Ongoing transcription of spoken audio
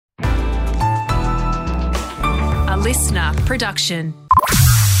listener production.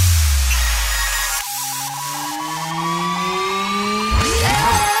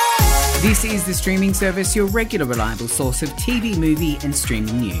 This is the streaming service, your regular reliable source of TV, movie and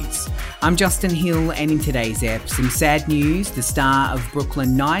streaming news. I'm Justin Hill, and in today's ep, some sad news. The star of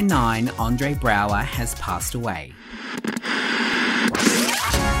Brooklyn Nine-Nine, Andre Braugher, has passed away.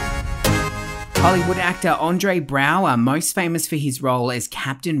 Hollywood actor Andre Braugher, most famous for his role as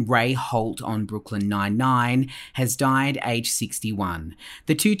Captain Ray Holt on Brooklyn Nine-Nine, has died aged 61.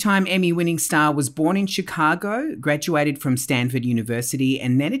 The two-time Emmy-winning star was born in Chicago, graduated from Stanford University,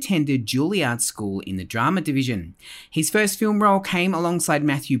 and then attended Juilliard School in the drama division. His first film role came alongside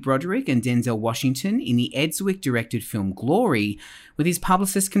Matthew Broderick and Denzel Washington in the Ed Zwick-directed film Glory, with his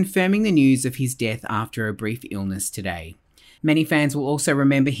publicist confirming the news of his death after a brief illness today. Many fans will also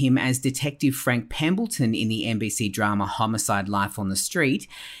remember him as Detective Frank Pembleton in the NBC drama Homicide: Life on the Street.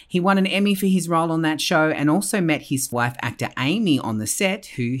 He won an Emmy for his role on that show and also met his wife, actor Amy, on the set,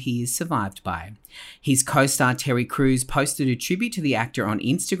 who he is survived by. His co-star Terry Crews posted a tribute to the actor on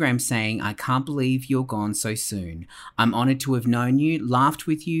Instagram saying, "I can't believe you're gone so soon. I'm honoured to have known you, laughed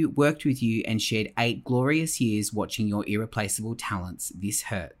with you, worked with you, and shared 8 glorious years watching your irreplaceable talents. This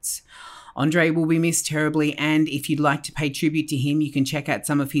hurts." Andre will be missed terribly, and if you'd like to pay tribute to him, you can check out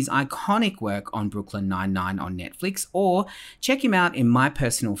some of his iconic work on Brooklyn Nine-Nine on Netflix, or check him out in my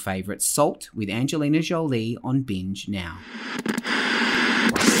personal favourite, Salt, with Angelina Jolie on Binge now.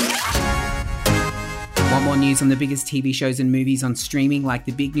 Want more news on the biggest TV shows and movies on streaming, like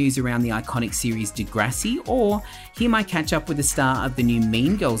the big news around the iconic series Degrassi, or hear my catch up with the star of the new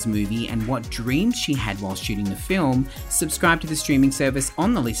Mean Girls movie and what dreams she had while shooting the film? Subscribe to the streaming service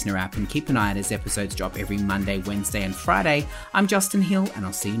on the Listener app and keep an eye out as episodes drop every Monday, Wednesday and Friday. I'm Justin Hill, and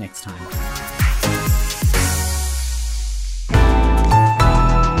I'll see you next time.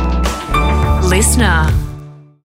 Listener.